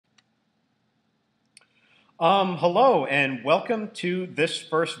Hello and welcome to this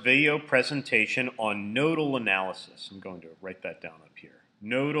first video presentation on nodal analysis. I'm going to write that down up here.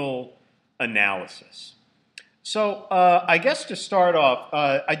 Nodal analysis. So I guess to start off,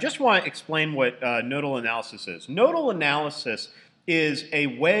 I just want to explain what nodal analysis is. Nodal analysis is a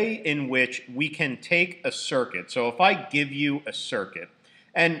way in which we can take a circuit. So if I give you a circuit,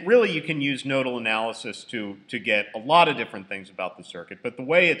 and really you can use nodal analysis to get a lot of different things about the circuit, but the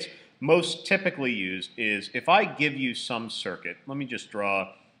way it's most typically used is if I give you some circuit, let me just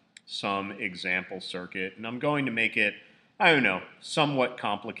draw some example circuit, and I'm going to make it, I don't know, somewhat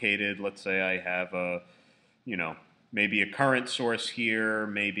complicated. Let's say I have a, maybe a current source here,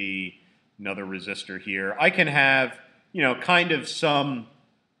 maybe another resistor here. I can have, kind of some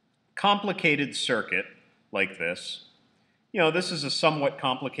complicated circuit like this. This is a somewhat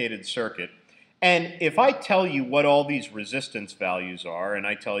complicated circuit. And if I tell you what all these resistance values are, and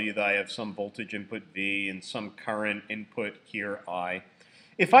I tell you that I have some voltage input V and some current input here I,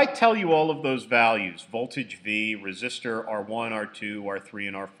 if I tell you all of those values, voltage V, resistor R1, R2, R3,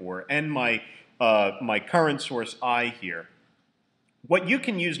 and R4, and my current source I here, what you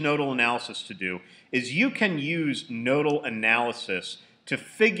can use nodal analysis to do is you can use nodal analysis to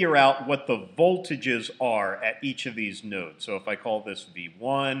figure out what the voltages are at each of these nodes. So if I call this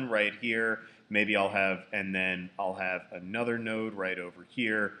V1 right here, maybe I'll have another node right over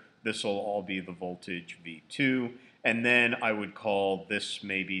here. This will all be the voltage V2. And then I would call this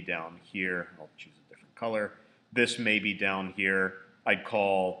maybe down here. I'll choose a different color. This maybe down here. I'd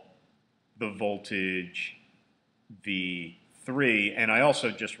call the voltage V3. And I also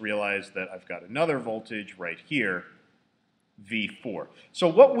just realized that I've got another voltage right here, V4. So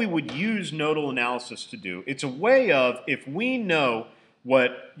what we would use nodal analysis to do, it's a way of, if we know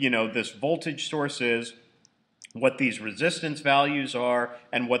what this voltage source is, what these resistance values are,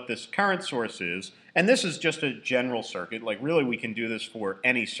 and what this current source is, and this is just a general circuit, like really we can do this for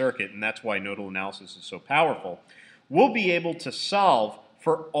any circuit, and that's why nodal analysis is so powerful, we'll be able to solve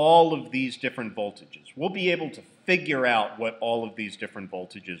for all of these different voltages. We'll be able to figure out what all of these different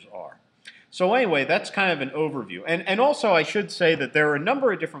voltages are. So anyway, that's kind of an overview. And also I should say that there are a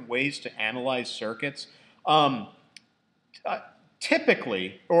number of different ways to analyze circuits.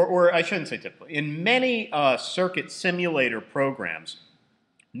 Typically, or I shouldn't say typically, in many circuit simulator programs,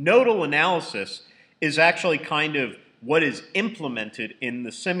 nodal analysis is actually kind of what is implemented in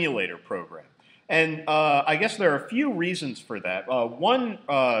the simulator program. And I guess there are a few reasons for that. One,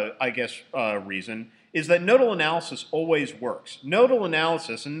 reason is that nodal analysis always works. Nodal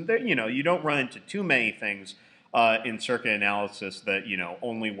analysis, and there, you don't run into too many things in circuit analysis that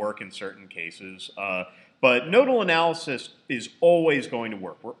only work in certain cases. But nodal analysis is always going to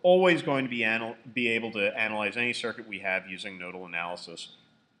work. We're always going to be able to analyze any circuit we have using nodal analysis.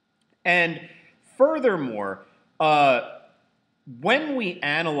 And furthermore, when we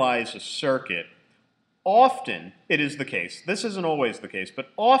analyze a circuit, often it is the case, this isn't always the case, but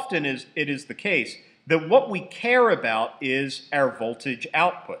often it is the case that what we care about is our voltage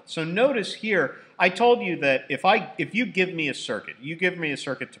output. So notice here, I told you that if you give me a circuit, you give me a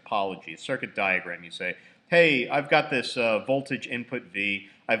circuit topology, a circuit diagram, you say, hey, I've got this voltage input V,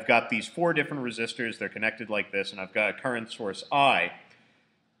 I've got these 4 different resistors, they're connected like this, and I've got a current source I.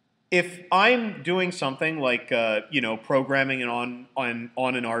 If I'm doing something like, programming it on an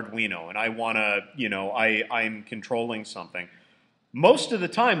Arduino, and I want to, I'm controlling something, most of the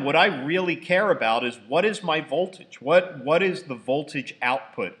time, what I really care about is what is my voltage? What is the voltage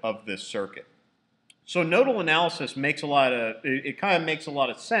output of this circuit? So nodal analysis makes it kind of makes a lot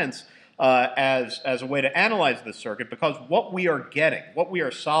of sense as a way to analyze this circuit, because what we are getting, what we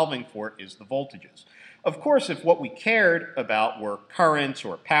are solving for is the voltages. Of course, if what we cared about were currents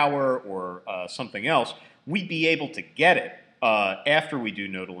or power or something else, we'd be able to get it after we do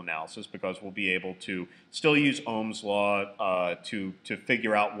nodal analysis, because we'll be able to still use Ohm's law to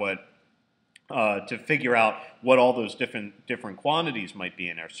figure out what all those different quantities might be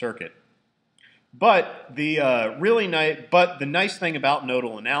in our circuit. But the nice thing about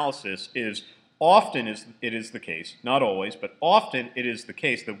nodal analysis is often it is the case, not always, but often it is the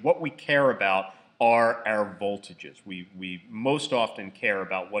case that what we care about are our voltages. We most often care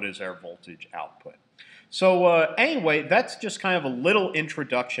about what is our voltage output. So anyway, that's just kind of a little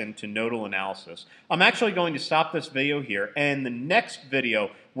introduction to nodal analysis. I'm actually going to stop this video here, and the next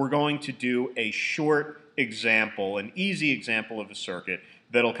video we're going to do a short example, an easy example of a circuit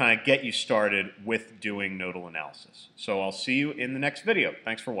that'll kind of get you started with doing nodal analysis. So I'll see you in the next video.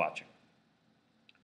 Thanks for watching.